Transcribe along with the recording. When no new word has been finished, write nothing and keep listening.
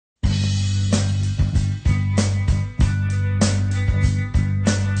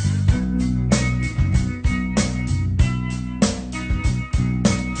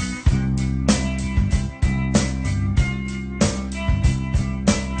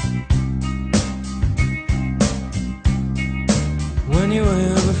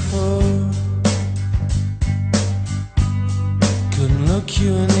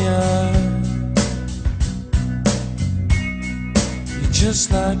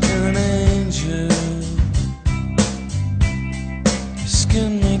like an angel. Your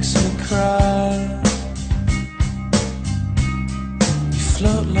skin makes me cry. You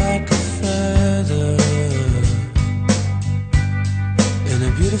float like a feather in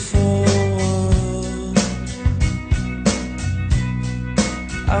a beautiful world.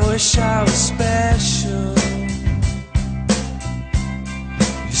 I wish I was special.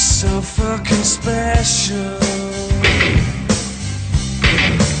 You're so fucking special.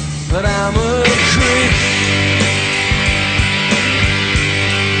 But I'm a creep.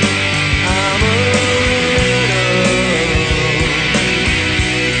 I'm a widow.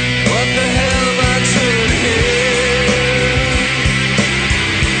 What the hell am I doing here?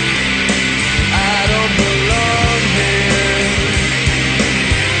 I don't belong here.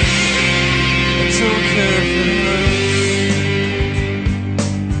 I don't care if it hurts.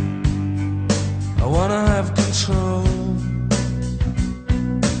 I wanna have control.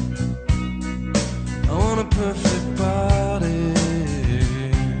 I want a perfect body.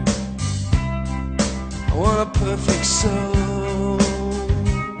 I want a perfect soul.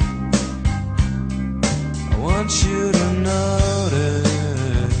 I want you to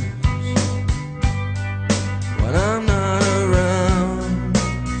notice when I'm not around.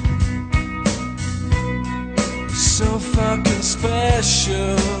 You're so fucking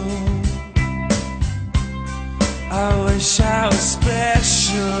special. I wish I was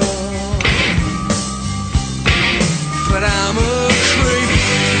special. But I'm a creep.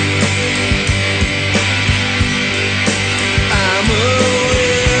 I'm a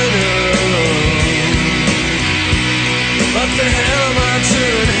widow. What the hell am I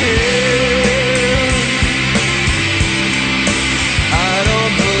doing here? I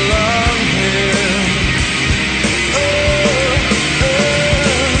don't belong here.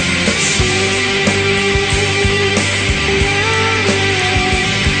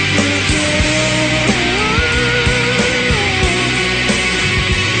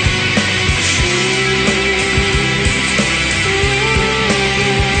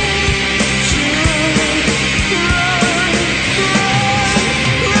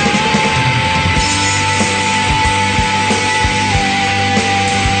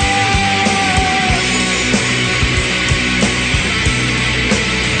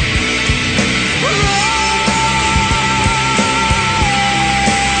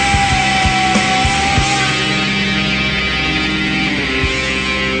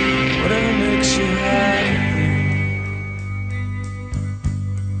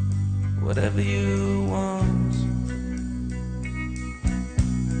 Whatever you want.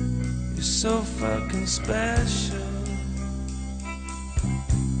 You're so fucking special.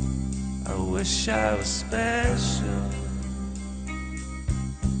 I wish I was special.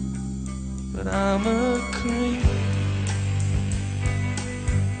 But I'm a creep.